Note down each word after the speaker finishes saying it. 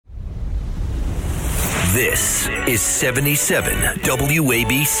This is 77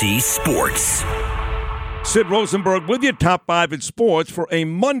 WABC Sports. Sid Rosenberg with you, top 5 in sports for a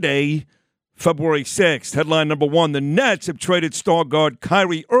Monday, February 6th. Headline number 1, the Nets have traded star guard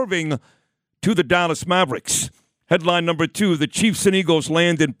Kyrie Irving to the Dallas Mavericks. Headline number 2, the Chiefs and Eagles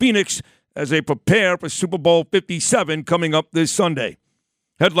land in Phoenix as they prepare for Super Bowl 57 coming up this Sunday.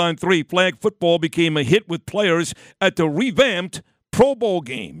 Headline 3, flag football became a hit with players at the revamped Pro Bowl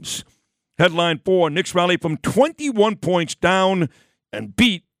games. Headline 4, Knicks rally from 21 points down and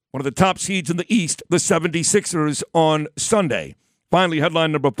beat one of the top seeds in the East, the 76ers, on Sunday. Finally,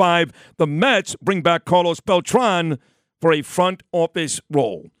 headline number 5, the Mets bring back Carlos Beltran for a front office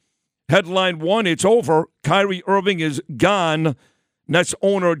role. Headline 1, it's over. Kyrie Irving is gone. Nets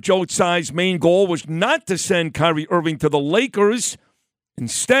owner Joe Tsai's main goal was not to send Kyrie Irving to the Lakers.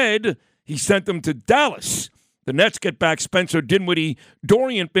 Instead, he sent them to Dallas. The Nets get back Spencer Dinwiddie,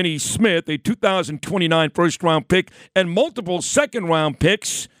 Dorian Finney-Smith, a 2029 first-round pick, and multiple second-round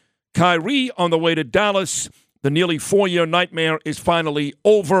picks. Kyrie on the way to Dallas. The nearly 4-year nightmare is finally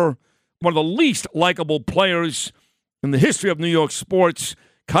over. One of the least likable players in the history of New York sports,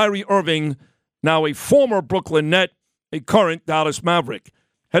 Kyrie Irving, now a former Brooklyn Net, a current Dallas Maverick.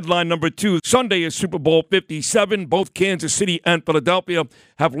 Headline number 2, Sunday is Super Bowl 57. Both Kansas City and Philadelphia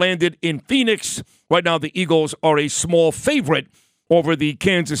have landed in Phoenix. Right now, the Eagles are a small favorite over the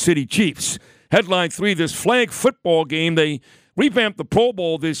Kansas City Chiefs. Headline 3, this flag football game, they revamped the Pro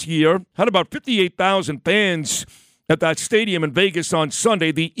Bowl this year, had about 58,000 fans at that stadium in Vegas on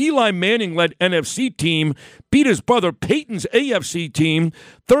Sunday. The Eli Manning-led NFC team beat his brother Peyton's AFC team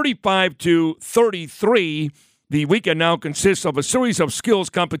 35-33. The weekend now consists of a series of skills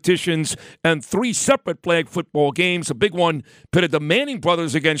competitions and 3 separate flag football games. A big one pitted the Manning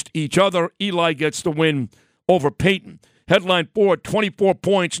brothers against each other. Eli gets the win over Peyton. Headline 4, 24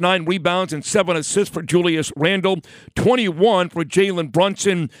 points, 9 rebounds, and 7 assists for Julius Randle. 21 for Jalen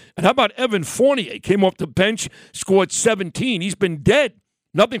Brunson. And how about Evan Fournier? Came off the bench, scored 17. He's been dead.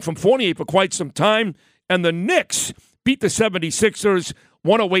 Nothing from Fournier for quite some time. And the Knicks beat the 76ers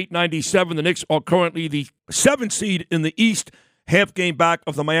 108-97. The Knicks are currently the 7th seed in the East, half game back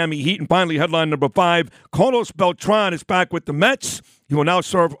of the Miami Heat. And finally, headline number 5, Carlos Beltran is back with the Mets. He will now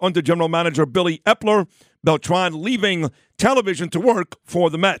serve under general manager Billy Epler. Beltran leaving television to work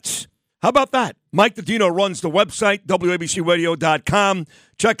for the Mets. How about that? Mike Dodino runs the website, WABCRadio.com.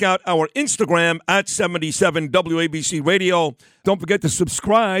 Check out our Instagram at 77WABC Radio. Don't forget to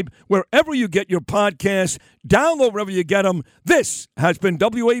subscribe wherever you get your podcasts. Download wherever you get them. This has been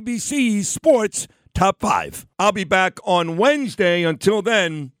WABC Sports Top 5. I'll be back on Wednesday. Until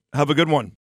then, have a good one.